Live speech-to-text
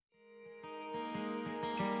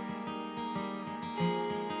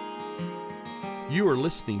You are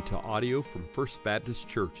listening to audio from First Baptist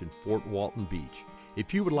Church in Fort Walton Beach.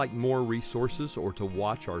 If you would like more resources or to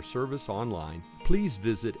watch our service online, please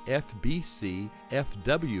visit fbcfwb.org.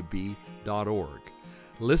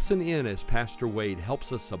 Listen in as Pastor Wade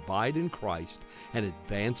helps us abide in Christ and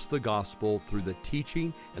advance the gospel through the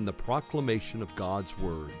teaching and the proclamation of God's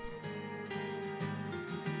Word.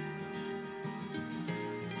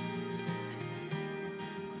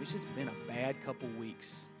 It's just been a bad couple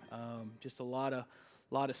weeks. Just a lot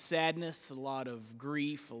of sadness, a lot of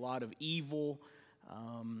grief, a lot of evil.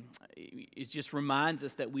 It just reminds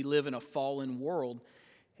us that we live in a fallen world.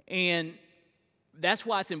 And that's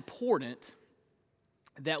why it's important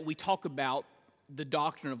that we talk about the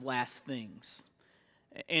doctrine of last things.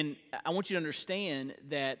 And I want you to understand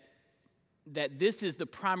that this is the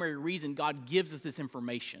primary reason God gives us this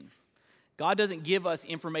information. God doesn't give us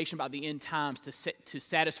information about the end times to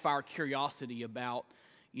satisfy our curiosity about,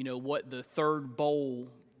 what the third bowl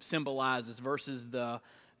symbolizes versus the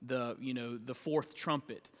fourth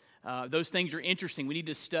trumpet. Those things are interesting. We need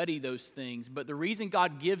to study those things. But the reason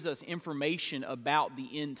God gives us information about the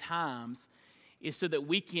end times is so that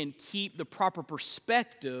we can keep the proper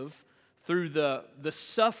perspective through the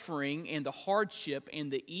suffering and the hardship and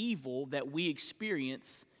the evil that we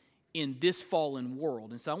experience in this fallen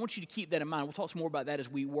world. And so I want you to keep that in mind. We'll talk some more about that as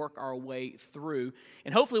we work our way through.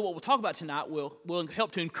 And hopefully what we'll talk about tonight will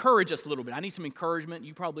help to encourage us a little bit. I need some encouragement.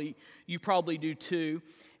 You probably do too.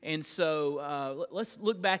 And so let's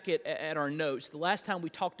look back at our notes. The last time we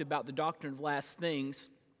talked about the doctrine of last things,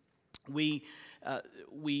 we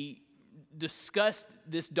discussed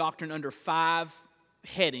this doctrine under 5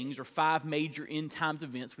 headings or 5 major end times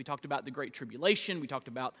events. We talked about the Great Tribulation. We talked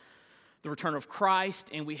about the return of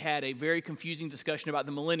Christ, and we had a very confusing discussion about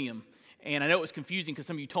the millennium. And I know it was confusing because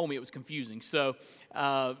some of you told me it was confusing. So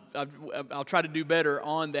I'll try to do better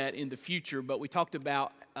on that in the future. But we talked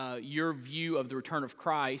about your view of the return of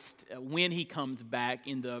Christ when he comes back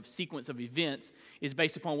in the sequence of events is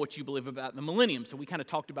based upon what you believe about the millennium. So we kind of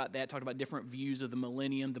talked about that, talked about different views of the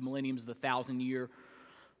millennium. The millennium is the 1,000-year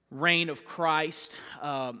reign of Christ,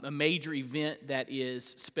 a major event that is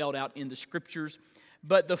spelled out in the Scriptures.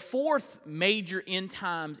 But the fourth major end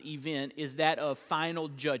times event is that of final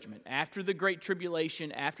judgment. After the Great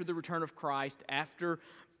Tribulation, after the return of Christ, after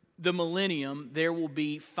the millennium, there will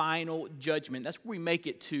be final judgment. That's where we make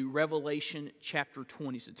it to Revelation chapter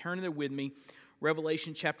 20. So turn there with me.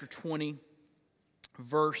 Revelation chapter 20,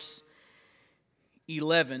 verse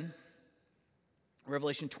 11.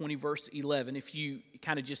 Revelation 20, verse 11. If you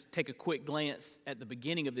kind of just take a quick glance at the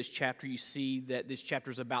beginning of this chapter, you see that this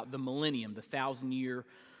chapter is about the millennium, the 1,000-year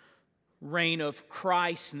reign of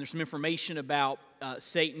Christ. And there's some information about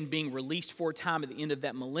Satan being released for a time at the end of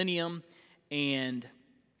that millennium, and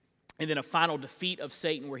then a final defeat of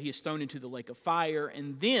Satan where he is thrown into the lake of fire.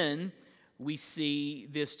 And then we see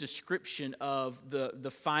this description of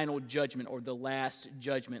the final judgment or the last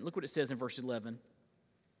judgment. Look what it says in verse 11.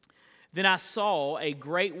 Then I saw a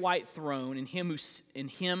great white throne and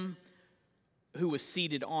him who was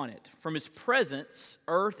seated on it. From his presence,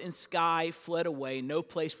 earth and sky fled away. No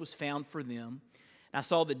place was found for them. And I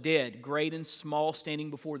saw the dead, great and small, standing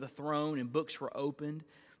before the throne, and books were opened.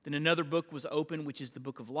 Then another book was opened, which is the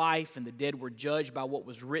book of life, and the dead were judged by what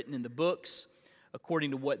was written in the books,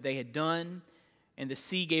 according to what they had done. And the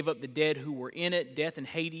sea gave up the dead who were in it. Death and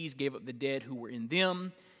Hades gave up the dead who were in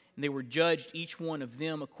them. And they were judged, each one of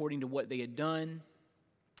them, according to what they had done.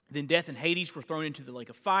 Then death and Hades were thrown into the lake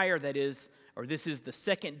of fire. This is the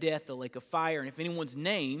second death, the lake of fire. And if anyone's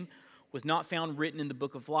name was not found written in the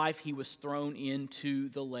book of life, he was thrown into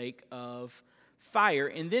the lake of fire.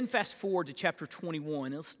 And then fast forward to chapter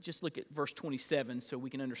 21. Let's just look at verse 27 so we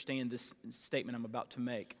can understand this statement I'm about to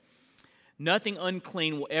make. Nothing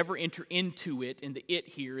unclean will ever enter into it, and the it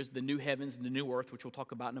here is the new heavens and the new earth, which we'll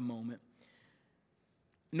talk about in a moment.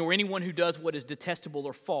 Nor anyone who does what is detestable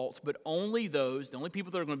or false, but the only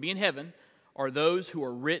people that are going to be in heaven are those who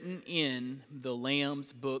are written in the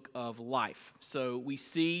Lamb's book of life. So we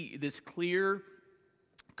see this clear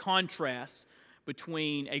contrast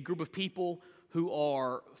between a group of people who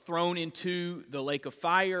are thrown into the lake of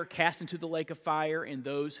fire, cast into the lake of fire, and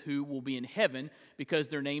those who will be in heaven because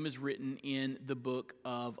their name is written in the book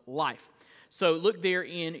of life. So look there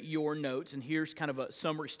in your notes, and here's kind of a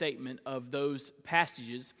summary statement of those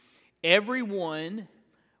passages. Everyone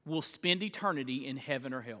will spend eternity in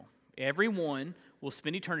heaven or hell. Everyone will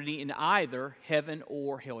spend eternity in either heaven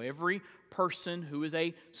or hell. Every person who is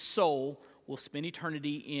a soul will spend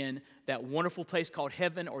eternity in that wonderful place called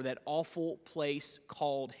heaven or that awful place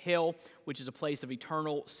called hell, which is a place of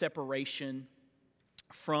eternal separation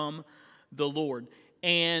from the Lord.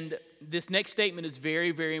 And this next statement is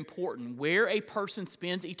very, very important. Where a person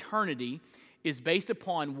spends eternity is based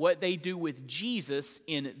upon what they do with Jesus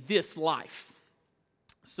in this life.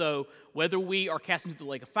 So whether we are cast into the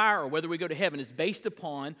lake of fire or whether we go to heaven is based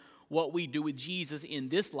upon what we do with Jesus in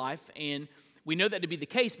this life. And we know that to be the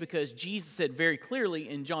case because Jesus said very clearly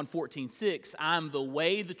in John 14:6, "I'm the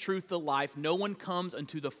way, the truth, the life. No one comes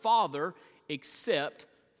unto the Father except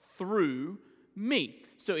through me."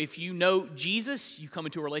 So if you know Jesus, you come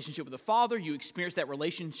into a relationship with the Father, you experience that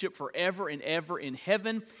relationship forever and ever in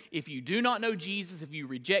heaven. If you do not know Jesus, if you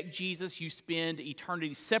reject Jesus, you spend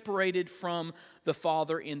eternity separated from the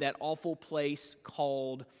Father in that awful place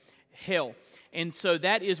called hell. And so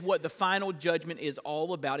that is what the final judgment is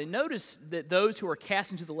all about. And notice that those who are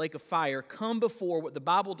cast into the lake of fire come before what the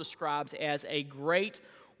Bible describes as a great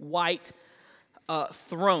white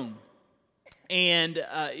throne. And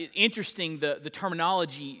interesting, the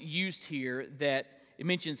terminology used here, that it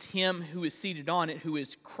mentions him who is seated on it, who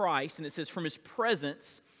is Christ. And it says, from his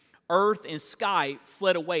presence, earth and sky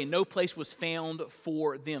fled away. No place was found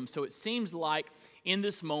for them. So it seems like in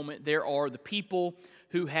this moment there are the people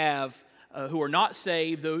who are not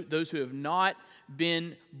saved, those who have not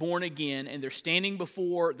been born again, and they're standing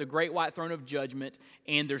before the great white throne of judgment,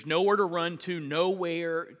 and there's nowhere to run to,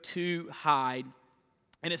 nowhere to hide.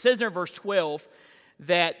 And it says there in verse 12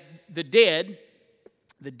 that the dead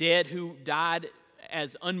who died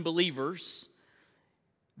as unbelievers,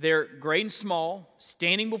 they're great and small,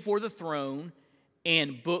 standing before the throne,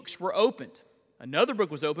 and books were opened. Another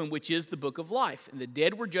book was opened, which is the book of life. And the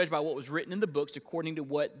dead were judged by what was written in the books according to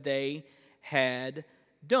what they had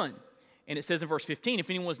done. And it says in verse 15, if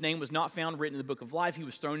anyone's name was not found written in the book of life, he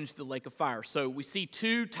was thrown into the lake of fire. So we see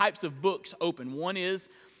two types of books open. One is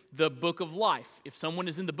the book of life. If someone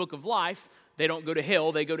is in the book of life, they don't go to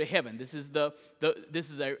hell, they go to heaven. This is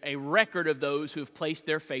a record of those who have placed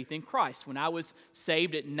their faith in Christ. When I was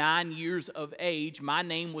saved at 9 years of age, my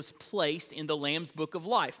name was placed in the Lamb's book of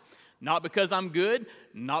life. Not because I'm good,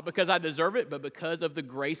 not because I deserve it, but because of the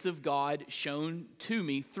grace of God shown to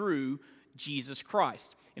me through Jesus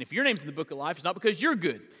Christ. And if your name's in the book of life, it's not because you're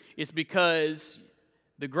good. It's because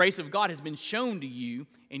the grace of God has been shown to you,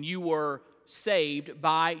 and you were saved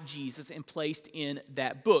by Jesus and placed in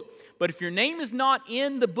that book. But if your name is not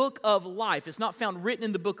in the book of life, it's not found written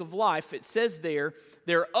in the book of life, it says there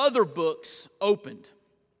are other books opened.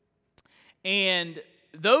 And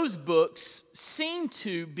those books seem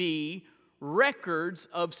to be records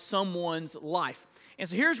of someone's life. And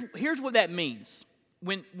so here's what that means.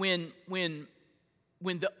 When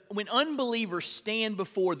unbelievers stand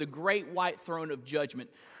before the great white throne of judgment,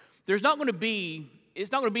 it's not going to be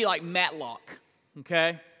like Matlock,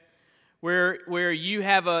 okay? Where you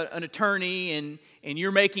have an attorney and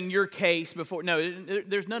you're making your case before. No,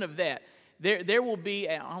 there's none of that. There will be,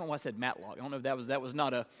 I don't know why I said Matlock. I don't know if that was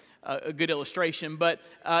not a good illustration, but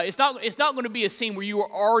it's not going to be a scene where you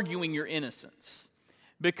are arguing your innocence,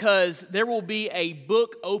 because there will be a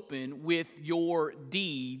book open with your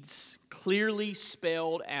deeds clearly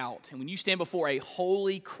spelled out. And when you stand before a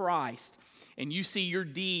holy Christ and you see your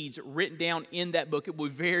deeds written down in that book, it will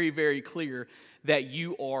be very, very clear that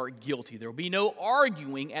you are guilty. There will be no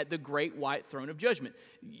arguing at the great white throne of judgment.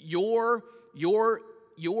 Your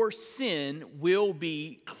sin will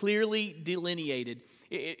be clearly delineated.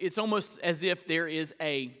 It's almost as if there is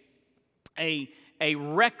a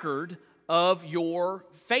record of your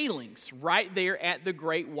failings right there at the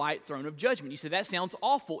great white throne of judgment. You say, that sounds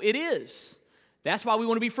awful. It is. That's why we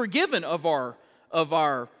want to be forgiven of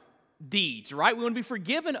our deeds, right? We want to be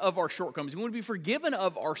forgiven of our shortcomings. We want to be forgiven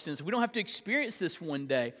of our sins. We don't have to experience this one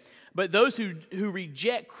day. But those who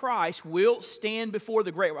reject Christ will stand before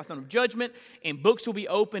the great white throne of judgment, and books will be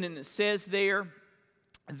open, and it says there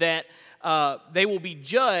that they will be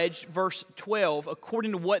judged, verse 12,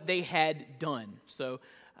 according to what they had done. So,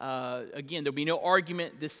 again, there'll be no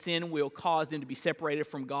argument. This sin will cause them to be separated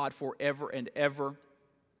from God forever and ever.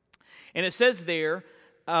 And it says there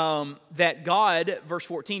that God, verse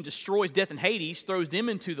 14, destroys death and Hades, throws them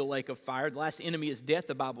into the lake of fire. The last enemy is death,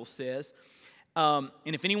 the Bible says. And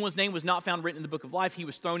if anyone's name was not found written in the book of life, he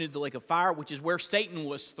was thrown into the lake of fire, which is where Satan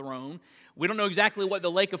was thrown. We don't know exactly what the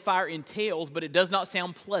lake of fire entails, but it does not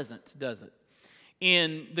sound pleasant, does it?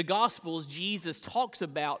 In the Gospels, Jesus talks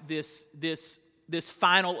about this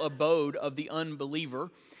final abode of the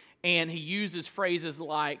unbeliever, and he uses phrases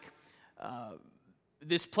like,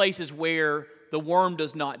 this place is where the worm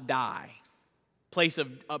does not die,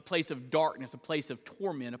 a place of darkness, a place of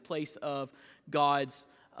torment, a place of God's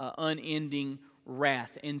unending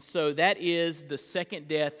wrath. And so that is the second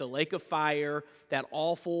death, the lake of fire, that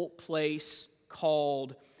awful place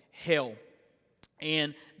called hell.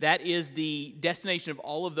 And that is the destination of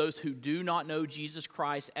all of those who do not know Jesus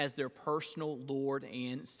Christ as their personal Lord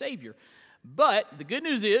and Savior. But the good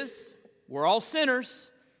news is, we're all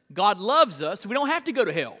sinners. God loves us, so we don't have to go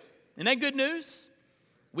to hell. Isn't that good news?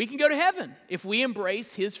 We can go to heaven if we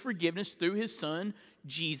embrace His forgiveness through His Son,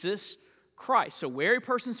 Jesus Christ. So where a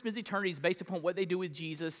person spends eternity is based upon what they do with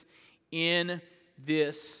Jesus in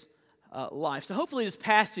this life. So hopefully this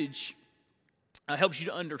passage helps you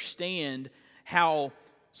to understand how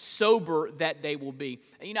sober that day will be.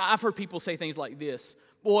 You know, I've heard people say things like this: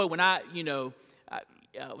 "Boy, if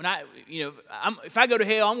I go to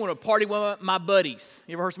hell, I'm going to party with my buddies."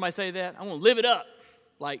 You ever heard somebody say that? I'm going to live it up.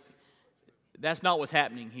 Like, that's not what's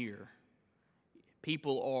happening here.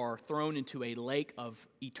 People are thrown into a lake of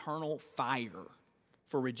eternal fire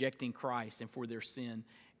for rejecting Christ and for their sin,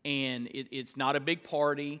 and it's not a big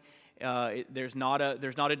party. There's not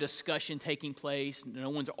a discussion taking place. No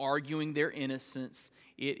one's arguing their innocence.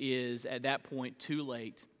 It is at that point too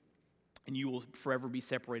late, and you will forever be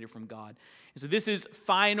separated from God. And so this is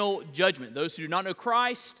final judgment. Those who do not know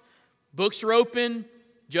Christ, books are open,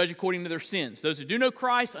 judge according to their sins. Those who do know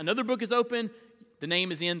Christ, another book is open. The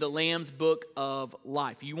name is in the Lamb's book of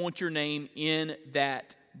life. You want your name in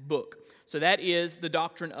that book. So that is the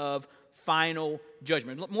doctrine of final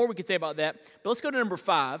judgment. More we could say about that, but let's go to number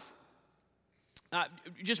 5.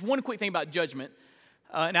 Just one quick thing about judgment,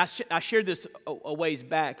 and I shared this a ways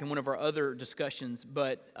back in one of our other discussions,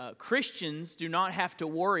 but Christians do not have to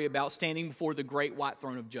worry about standing before the great white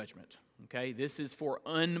throne of judgment, okay? This is for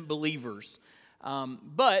unbelievers.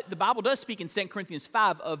 But the Bible does speak in 2 Corinthians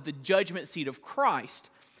 5 of the judgment seat of Christ,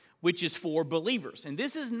 which is for believers. And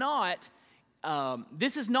this is not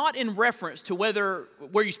in reference to where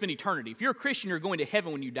you spend eternity. If you're a Christian, you're going to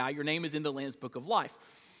heaven when you die. Your name is in the Lamb's book of life.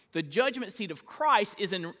 The judgment seat of Christ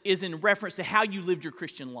is in reference to how you lived your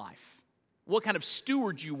Christian life, what kind of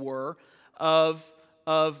steward you were of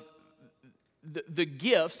the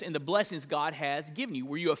gifts and the blessings God has given you.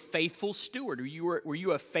 Were you a faithful steward? Were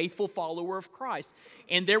you a faithful follower of Christ?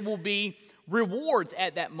 And there will be rewards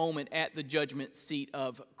at that moment at the judgment seat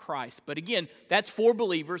of Christ. But again, that's for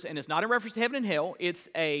believers, and it's not in reference to heaven and hell. It's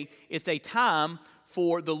a time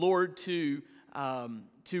for the Lord to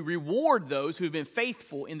reward those who have been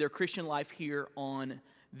faithful in their Christian life here on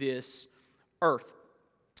this earth.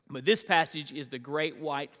 But this passage is the great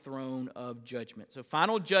white throne of judgment. So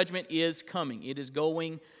final judgment is coming. It is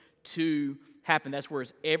going to happen. That's where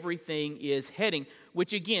everything is heading,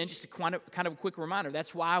 which again, just a kind of a quick reminder,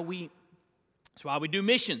 that's why we do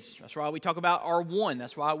missions. That's why we talk about R1.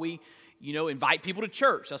 That's why we invite people to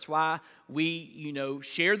church. That's why we,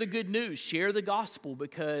 share the good news, share the gospel,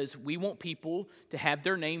 because we want people to have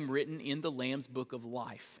their name written in the Lamb's book of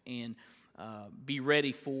life and be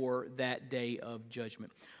ready for that day of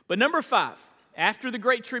judgment. But number 5, after the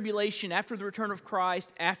Great Tribulation, after the return of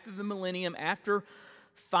Christ, after the millennium, after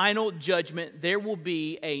final judgment, there will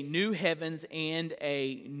be a new heavens and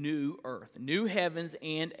a new earth. New heavens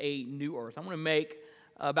and a new earth. I'm going to make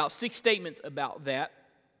about 6 statements about that.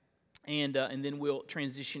 And then we'll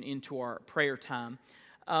transition into our prayer time.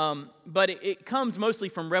 But it comes mostly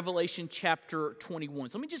from Revelation chapter 21.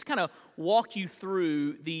 So let me just kind of walk you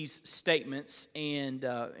through these statements, and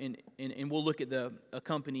we'll look at the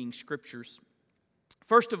accompanying scriptures.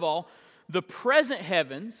 First of all, the present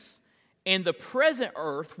heavens and the present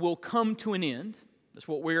earth will come to an end. That's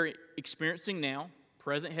what we're experiencing now,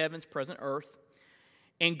 present heavens, present earth.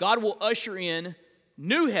 And God will usher in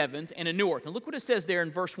new heavens and a new earth. And look what it says there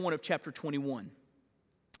in verse 1 of chapter 21.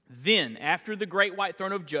 Then, after the great white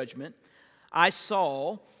throne of judgment, I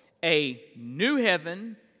saw a new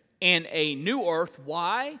heaven and a new earth.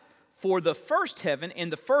 Why? For the first heaven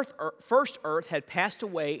and the first earth had passed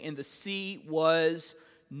away, and the sea was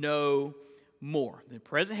no more. The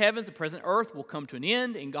present heavens, the present earth will come to an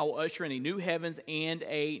end, and God will usher in a new heavens and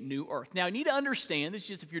a new earth. Now, you need to understand, this is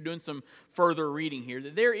just if you're doing some further reading here,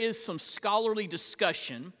 that there is some scholarly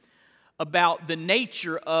discussion about the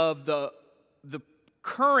nature of the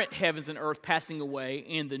current heavens and earth passing away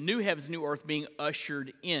and the new heavens and new earth being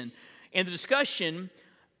ushered in. And the discussion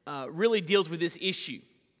really deals with this issue.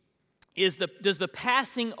 Does the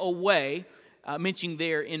passing away, mentioned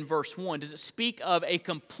there in verse 1, does it speak of a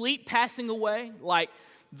complete passing away, like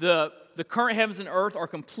the current heavens and earth are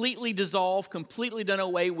completely dissolved, completely done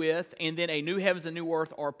away with, and then a new heavens and new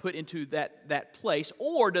earth are put into that place?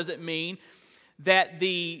 Or does it mean that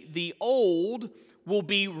the old will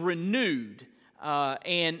be renewed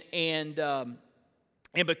and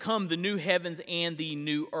become the new heavens and the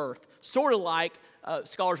new earth? Sort of like,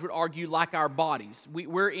 scholars would argue, like our bodies.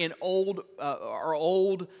 We're in our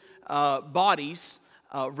old bodies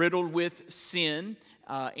riddled with sin,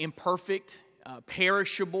 imperfect,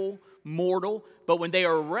 perishable, mortal. But when they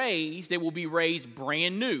are raised, they will be raised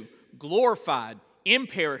brand new, glorified,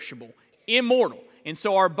 imperishable, immortal. And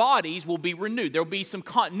so our bodies will be renewed. There will be some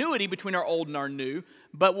continuity between our old and our new,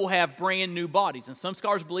 but we'll have brand new bodies. And some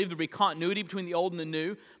scholars believe there will be continuity between the old and the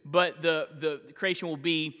new, but the creation will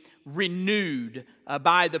be renewed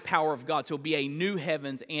by the power of God. So it will be a new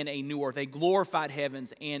heavens and a new earth, a glorified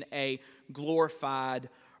heavens and a glorified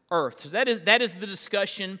earth. So that is the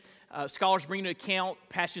discussion. Scholars bring into account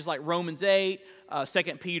passages like Romans 8, 2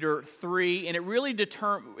 Peter 3, and it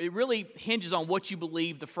really hinges on what you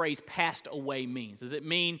believe the phrase passed away means. Does it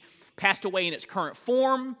mean passed away in its current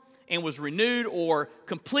form and was renewed, or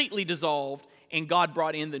completely dissolved and God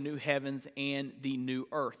brought in the new heavens and the new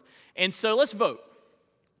earth? And so let's vote.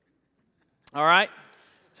 All right?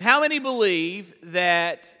 So how many believe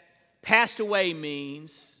that passed away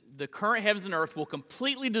means the current heavens and earth will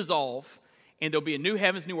completely dissolve and there'll be a new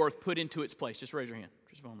heavens, new earth put into its place? Just raise your hand.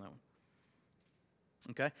 Just vote on that one.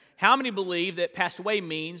 Okay. How many believe that passed away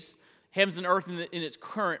means heavens and earth in its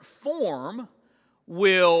current form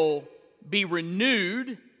will be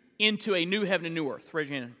renewed into a new heaven and new earth? Raise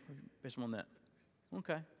your hand based on that.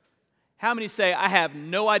 Okay. How many say, I have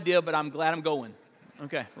no idea, but I'm glad I'm going?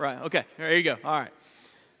 Okay, right. Okay, there you go. All right.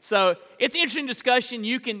 So it's an interesting discussion.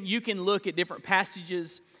 You can look at different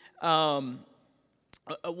passages. One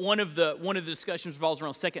of the discussions revolves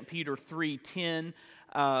around 2 Peter 3:10.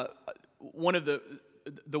 One of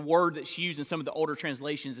the word that's used in some of the older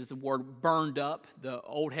translations is the word burned up. The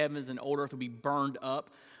old heavens and old earth will be burned up.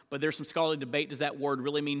 But there's some scholarly debate. Does that word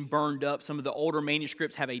really mean burned up? Some of the older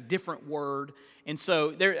manuscripts have a different word. And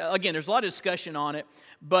so, there's a lot of discussion on it.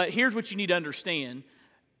 But here's what you need to understand.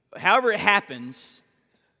 However it happens,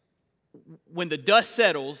 when the dust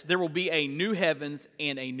settles, there will be a new heavens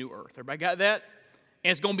and a new earth. Everybody got that?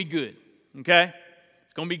 And it's going to be good, okay?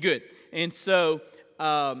 It's going to be good. And so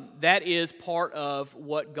that is part of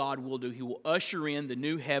what God will do. He will usher in the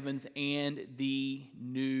new heavens and the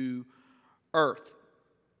new earth.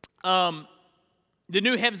 The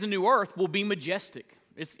new heavens and new earth will be majestic.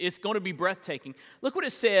 It's going to be breathtaking. Look what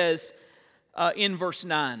it says in verse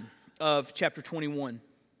 9 of chapter 21.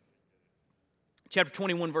 Chapter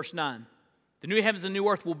 21, verse 9. The new heavens and new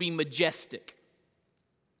earth will be majestic.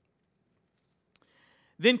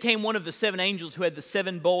 Then came one of the seven angels who had the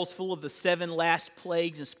seven bowls full of the seven last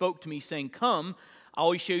plagues and spoke to me, saying, Come, I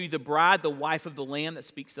will show you the bride, the wife of the Lamb. That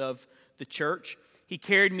speaks of the church. He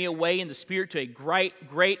carried me away in the Spirit to a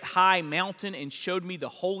great high mountain and showed me the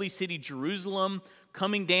holy city Jerusalem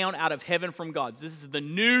coming down out of heaven from God. This is the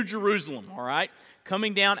new Jerusalem, all right?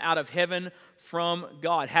 Coming down out of heaven from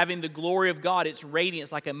God, having the glory of God, its radiance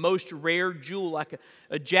like a most rare jewel, like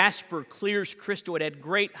a jasper, clear as crystal. It had a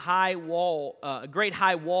great high wall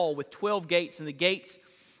with 12 gates, and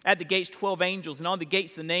at the gates 12 angels, and on the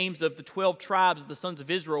gates the names of the 12 tribes of the sons of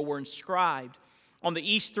Israel were inscribed. On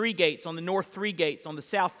the east 3 gates, on the north 3 gates, on the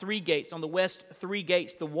south 3 gates, on the west 3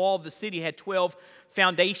 gates. The wall of the city had 12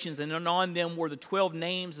 foundations, and on them were the 12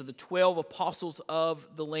 names of the 12 apostles of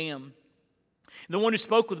the Lamb. The one who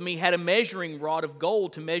spoke with me had a measuring rod of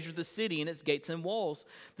gold to measure the city and its gates and walls.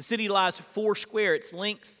 The city lies 4 square, its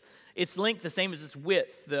length the same as its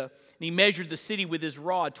width. And he measured the city with his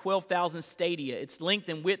rod, 12,000 stadia. Its length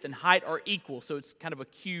and width and height are equal, so it's kind of a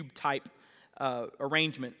cube type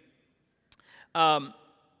arrangement.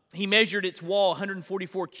 He measured its wall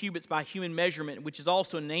 144 cubits by human measurement, which is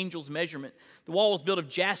also an angel's measurement. The wall was built of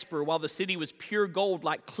jasper, while the city was pure gold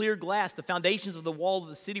like clear glass. The foundations of the wall of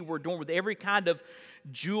the city were adorned with every kind of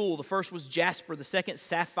jewel. The first was jasper, the second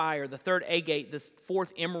sapphire, the third agate, the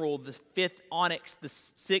fourth emerald, the fifth onyx, the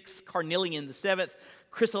sixth carnelian, the seventh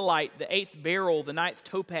chrysolite, the eighth beryl, the ninth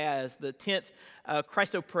topaz, the 10th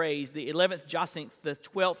chrysoprase, the 11th jacinth, the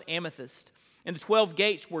 12th amethyst. And the 12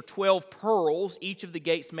 gates were 12 pearls, each of the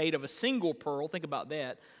gates made of a single pearl. Think about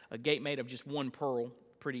that, a gate made of just one pearl.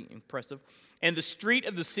 Pretty impressive. And the street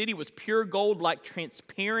of the city was pure gold like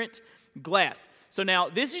transparent glass. So now,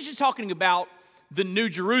 this is just talking about the New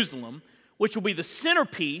Jerusalem, which will be the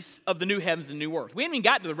centerpiece of the new heavens and new earth. We haven't even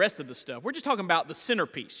got to the rest of the stuff. We're just talking about the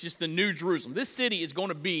centerpiece, just the New Jerusalem. This city is going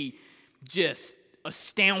to be just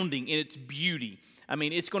astounding in its beauty. I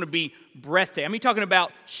mean, it's going to be breathtaking. I mean, talking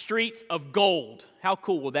about streets of gold. How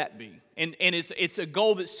cool will that be? And it's a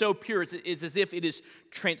gold that's so pure, it's as if it is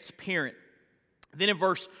transparent. Then in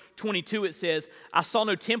verse 22 it says, I saw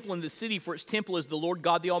no temple in the city, for its temple is the Lord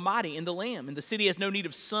God the Almighty and the Lamb. And the city has no need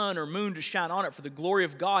of sun or moon to shine on it, for the glory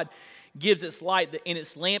of God gives its light, and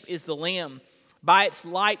its lamp is the Lamb. By its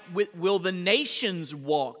light will the nations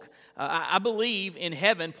walk. I believe in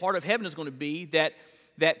heaven, part of heaven is going to be that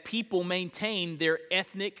that people maintain their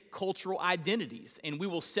ethnic, cultural identities. And we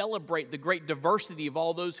will celebrate the great diversity of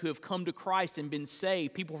all those who have come to Christ and been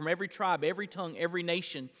saved, people from every tribe, every tongue, every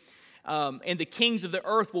nation. And the kings of the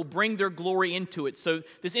earth will bring their glory into it. So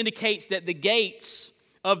this indicates that the gates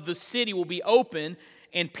of the city will be open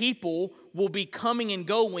and people will be coming and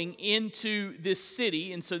going into this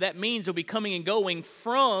city. And so that means they'll be coming and going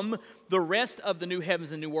from the rest of the new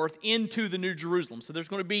heavens and new earth into the new Jerusalem. So there's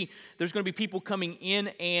going to be people coming in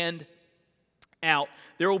and out.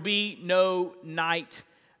 There will be no night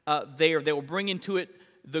there. They will bring into it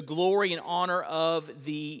the glory and honor of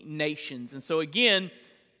the nations. And so again,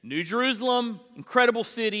 New Jerusalem, incredible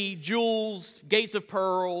city, jewels, gates of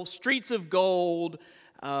pearl, streets of gold,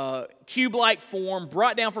 cube-like form,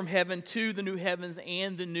 brought down from heaven to the new heavens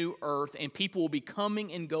and the new earth, and people will be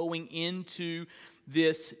coming and going into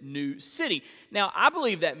this new city. Now, I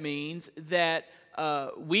believe that means that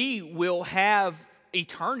we will have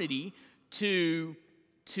eternity to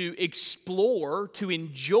explore, to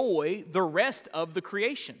enjoy the rest of the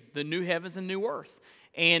creation, the new heavens and new earth.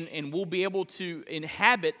 And we'll be able to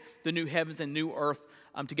inhabit the new heavens and new earth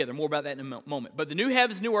together. More about that in a moment. But the new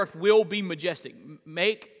heavens, new earth will be majestic.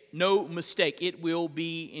 Make no mistake, it will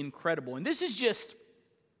be incredible. And this is just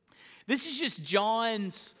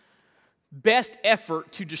John's best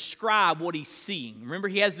effort to describe what he's seeing. Remember,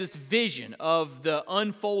 he has this vision of the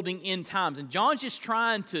unfolding end times, and John's just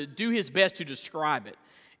trying to do his best to describe it.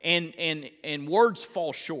 And words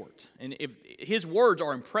fall short. And if his words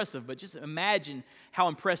are impressive, but just imagine how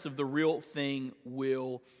impressive the real thing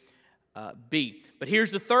will be. But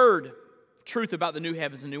here's the third truth about the new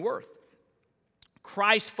heavens and new earth.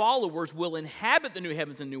 Christ's followers will inhabit the new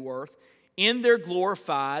heavens and new earth in their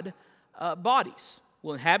glorified bodies.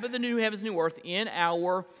 We'll inhabit the new heavens and new earth in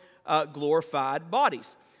our glorified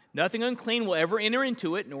bodies. Nothing unclean will ever enter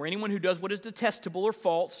into it, nor anyone who does what is detestable or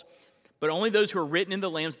false, but only those who are written in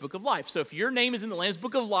the Lamb's Book of Life. So if your name is in the Lamb's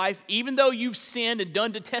Book of Life, even though you've sinned and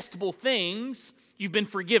done detestable things, you've been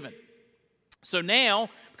forgiven. So now,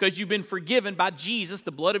 because you've been forgiven by Jesus,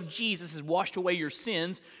 the blood of Jesus has washed away your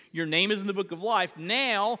sins, your name is in the Book of Life.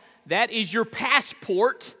 Now, that is your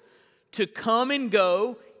passport to come and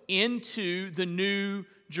go into the new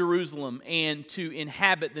Jerusalem and to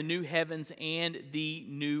inhabit the new heavens and the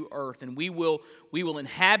new earth. And we will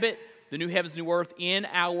inhabit the new heavens, new earth in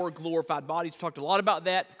our glorified bodies. We talked a lot about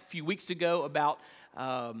that a few weeks ago, about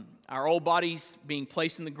our old bodies being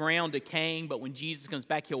placed in the ground, decaying, but when Jesus comes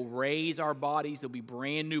back, he'll raise our bodies. There'll be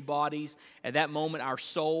brand new bodies. At that moment, our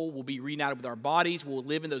soul will be reunited with our bodies. We'll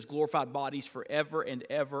live in those glorified bodies forever and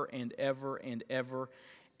ever and ever and ever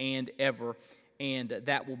and ever, and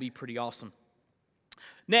that will be pretty awesome.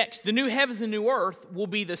 Next, the new heavens and new earth will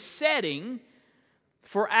be the setting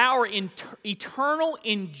for our eternal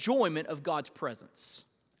enjoyment of God's presence.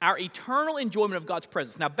 Our eternal enjoyment of God's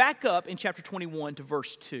presence. Now back up in chapter 21 to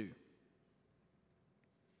verse 2.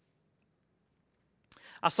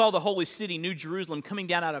 I saw the holy city, New Jerusalem, coming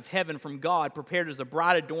down out of heaven from God, prepared as a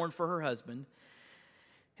bride adorned for her husband.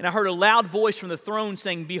 And I heard a loud voice from the throne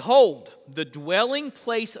saying, "Behold, the dwelling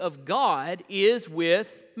place of God is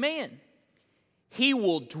with man. He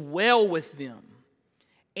will dwell with them,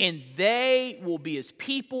 and they will be his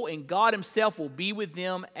people, and God himself will be with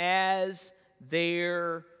them as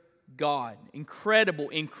their God." Incredible,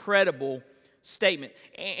 incredible statement.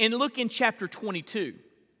 And look in chapter 22,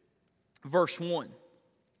 verse 1.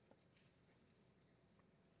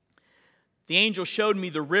 The angel showed me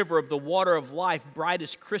the river of the water of life, bright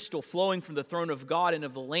as crystal, flowing from the throne of God and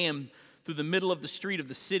of the Lamb through the middle of the street of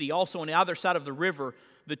the city. Also on the other side of the river,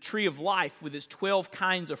 the tree of life with its 12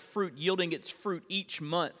 kinds of fruit, yielding its fruit each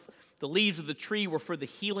month. The leaves of the tree were for the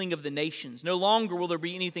healing of the nations. No longer will there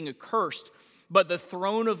be anything accursed, but the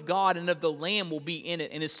throne of God and of the Lamb will be in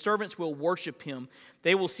it, and his servants will worship him.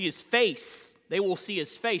 They will see his face. They will see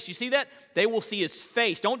his face. You see that? They will see his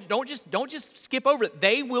face. Don't just skip over it.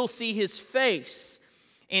 They will see his face,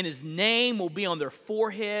 and his name will be on their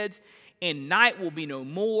foreheads, and night will be no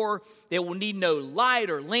more. They will need no light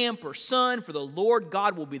or lamp or sun, for the Lord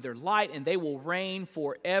God will be their light, and they will reign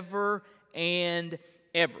forever and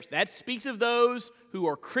ever. That speaks of those who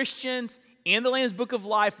are Christians in the Lamb's Book of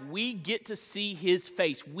Life. We get to see his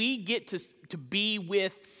face. We get to be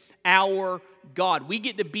with our God. We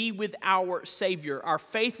get to be with our Savior. Our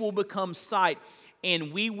faith will become sight,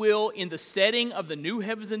 and we will, in the setting of the new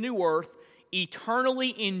heavens and new earth,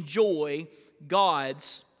 eternally enjoy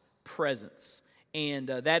God's presence. And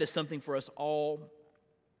that is something for us all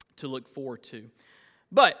to look forward to.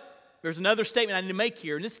 But there's another statement I need to make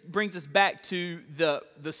here, and this brings us back to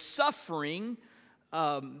the suffering,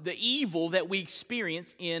 the evil that we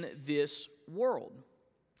experience in this world.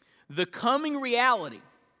 the coming reality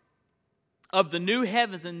of the new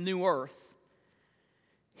heavens and new earth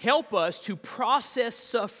help us to process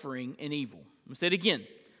suffering and evil. I'm going to say it again.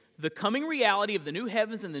 The coming reality of the new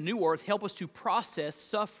heavens and the new earth help us to process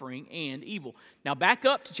suffering and evil. Now back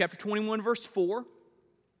up to chapter 21, verse 4. I'm going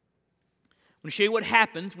to show you what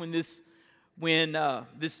happens when this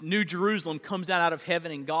New Jerusalem comes down out of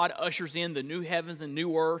heaven and God ushers in the new heavens and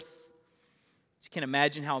new earth. You can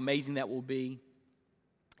imagine how amazing that will be.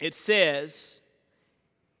 It says,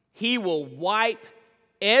 He will wipe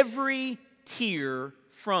every tear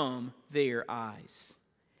from their eyes,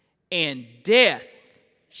 and death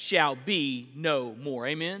shall be no more.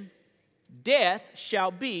 Amen? Death shall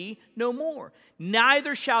be no more.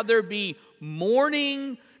 Neither shall there be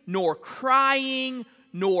mourning, nor crying,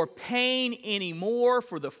 nor pain anymore,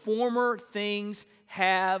 for the former things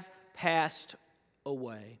have passed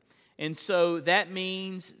away. And so that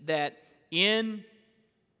means that in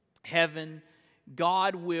heaven,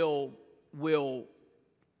 God will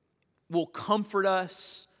comfort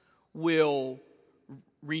us, will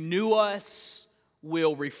renew us,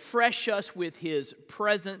 will refresh us with His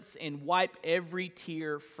presence and wipe every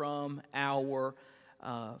tear from our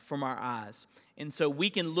eyes. And so we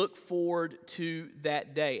can look forward to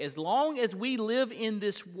that day. As long as we live in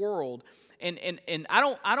this world, and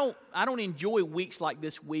I don't enjoy weeks like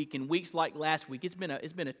this week and weeks like last week. It's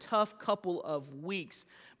been a tough couple of weeks,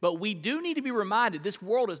 but we do need to be reminded this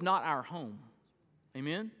world is not our home.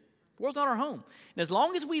 Amen. The world's not our home. And as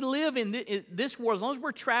long as we live in this world, as long as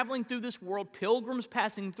we're traveling through this world, pilgrims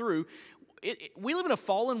passing through, we live in a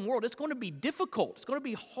fallen world. It's going to be difficult. It's going to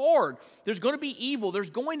be hard. There's going to be evil. There's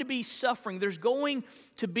going to be suffering. There's going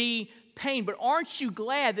to be pain. But aren't you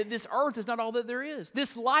glad that this earth is not all that there is?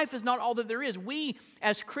 This life is not all that there is. We,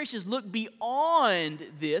 as Christians, look beyond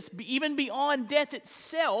this, even beyond death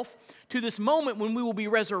itself, to this moment when we will be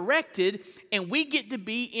resurrected, and we get to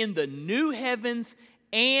be in the new heavens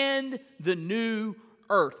and the new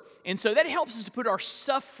earth. And so that helps us to put our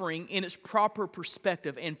suffering in its proper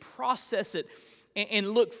perspective and process it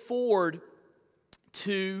and look forward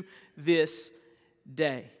to this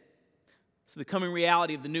day. So the coming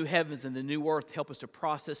reality of the new heavens and the new earth help us to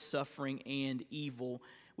process suffering and evil,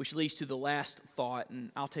 which leads to the last thought.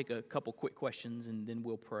 And I'll take a couple quick questions and then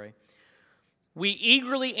we'll pray. We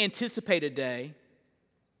eagerly anticipate a day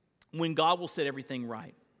when God will set everything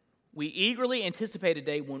right. We eagerly anticipate a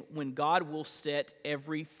day when God will set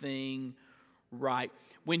everything right.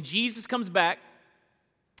 When Jesus comes back,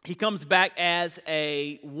 He comes back as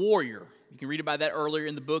a warrior. You can read about that earlier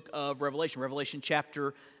in the book of Revelation. Revelation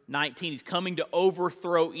chapter 19. He's coming to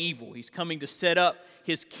overthrow evil. He's coming to set up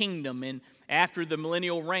His kingdom. And after the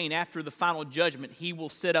millennial reign, after the final judgment, He will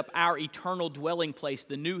set up our eternal dwelling place,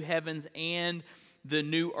 the new heavens and the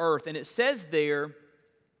new earth. And it says there,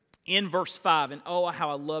 in verse 5, and oh,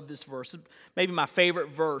 how I love this verse. Maybe my favorite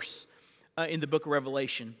verse in the book of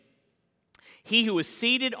Revelation. He who is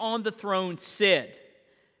seated on the throne said,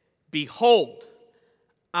 Behold,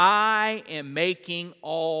 I am making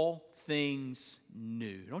all things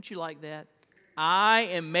new. Don't you like that? I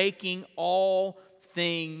am making all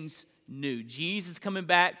things new. Jesus is coming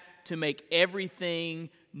back to make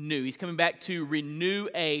everything new. He's coming back to renew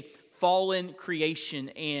a fallen creation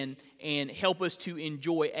and help us to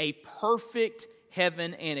enjoy a perfect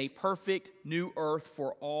heaven and a perfect new earth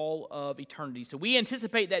for all of eternity. So we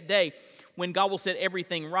anticipate that day when God will set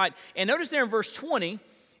everything right. And notice there in verse 20,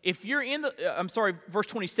 if you're in verse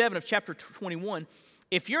 27 of chapter 21,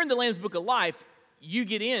 if you're in the Lamb's Book of Life, you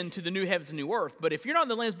get into the new heavens and new earth. But if you're not in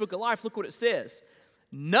the Lamb's Book of Life, look what it says.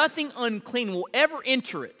 Nothing unclean will ever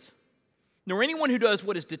enter it, nor anyone who does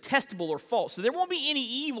what is detestable or false. So there won't be any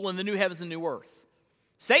evil in the new heavens and new earth.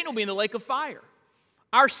 Satan will be in the lake of fire.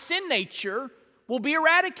 Our sin nature will be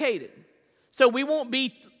eradicated. So we won't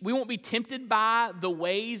be tempted by the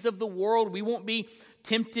ways of the world. We won't be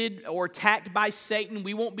tempted or attacked by Satan.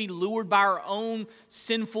 We won't be lured by our own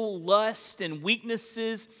sinful lust and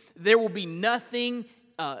weaknesses. There will be nothing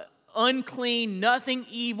unclean, nothing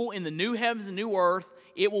evil in the new heavens and new earth.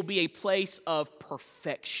 It will be a place of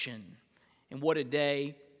perfection. And what a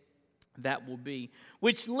day that will be.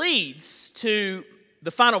 Which leads to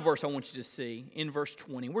the final verse I want you to see in verse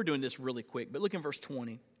 20. We're doing this really quick, but look in verse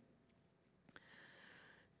 20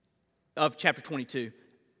 of chapter 22.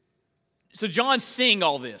 So John's seeing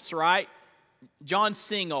all this, right? John's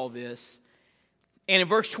seeing all this. And in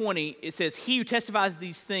verse 20, it says, He who testifies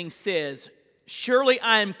these things says, Surely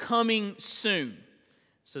I am coming soon.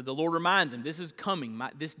 So the Lord reminds him, this is coming.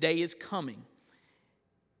 This day is coming.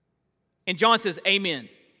 And John says, Amen.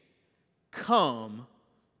 Come,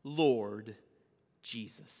 Lord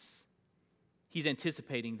Jesus. He's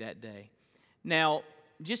anticipating that day. Now,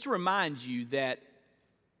 just to remind you that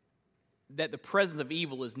the presence of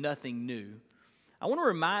evil is nothing new, I want to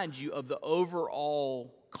remind you of the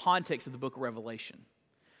overall context of the book of Revelation.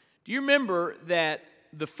 Do you remember that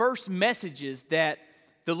the first messages that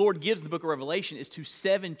the Lord gives in the book of Revelation is to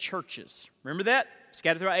 7 churches? Remember that?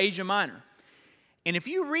 Scattered throughout Asia Minor. And if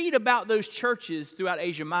you read about those churches throughout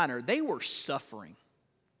Asia Minor, they were suffering.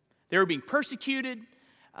 They were being persecuted.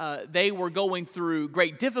 They were going through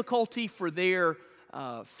great difficulty for their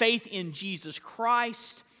faith in Jesus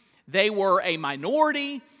Christ. They were a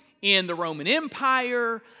minority in the Roman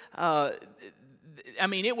Empire.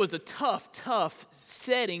 It was a tough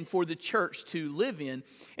setting for the church to live in.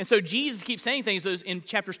 And so Jesus keeps saying things in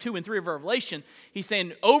chapters 2 and 3 of Revelation. He's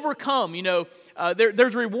saying, overcome,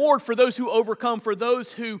 there's reward for those who overcome, for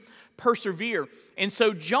those who persevere. And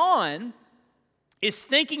so John is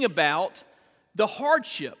thinking about the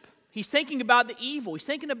hardship. He's thinking about the evil. He's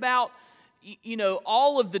thinking about,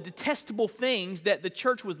 all of the detestable things that the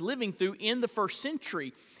church was living through in the first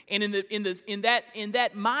century. And in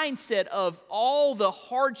that mindset of all the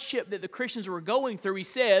hardship that the Christians were going through, he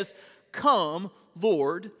says, "Come,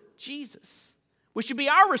 Lord Jesus." Which should be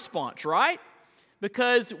our response, right?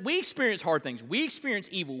 Because we experience hard things. We experience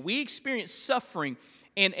evil. We experience suffering.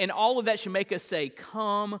 And all of that should make us say,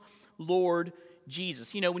 "Come, Lord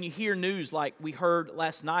Jesus." When you hear news like we heard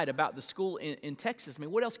last night about the school in Texas,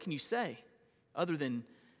 what else can you say other than,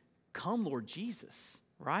 "Come, Lord Jesus,"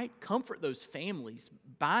 right? Comfort those families,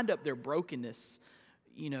 bind up their brokenness,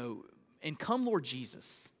 and come, Lord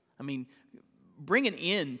Jesus. Bring an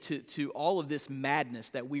end to all of this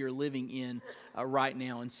madness that we are living in right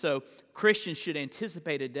now. And so Christians should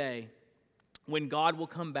anticipate a day when God will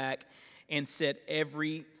come back and set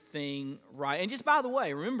everything right. And just by the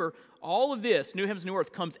way, remember, all of this, new heavens, new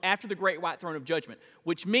earth, comes after the great white throne of judgment,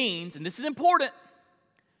 which means, and this is important,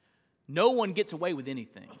 no one gets away with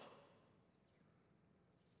anything.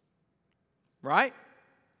 Right?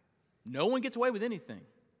 No one gets away with anything.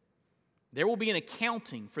 There will be an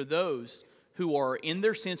accounting for those who are in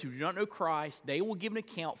their sins, who do not know Christ. They will give an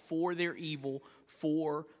account for their evil,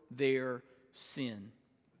 for their sin.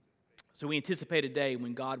 So we anticipate a day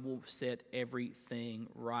when God will set everything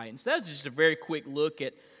right. And so that's just a very quick look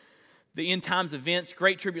at the end times events: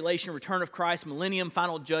 Great Tribulation, return of Christ, millennium,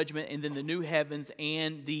 final judgment, and then the new heavens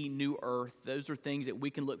and the new earth. Those are things that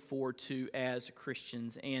we can look forward to as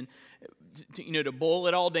Christians. And to boil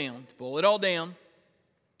it all down,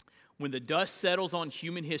 when the dust settles on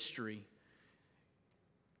human history,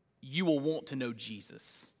 you will want to know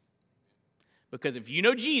Jesus. Because if you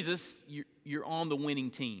know Jesus, you're on the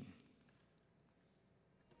winning team.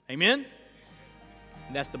 Amen?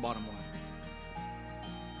 And that's the bottom line.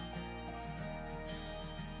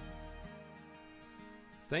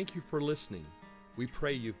 Thank you for listening. We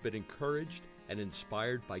pray you've been encouraged and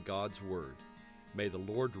inspired by God's Word. May the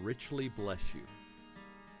Lord richly bless you.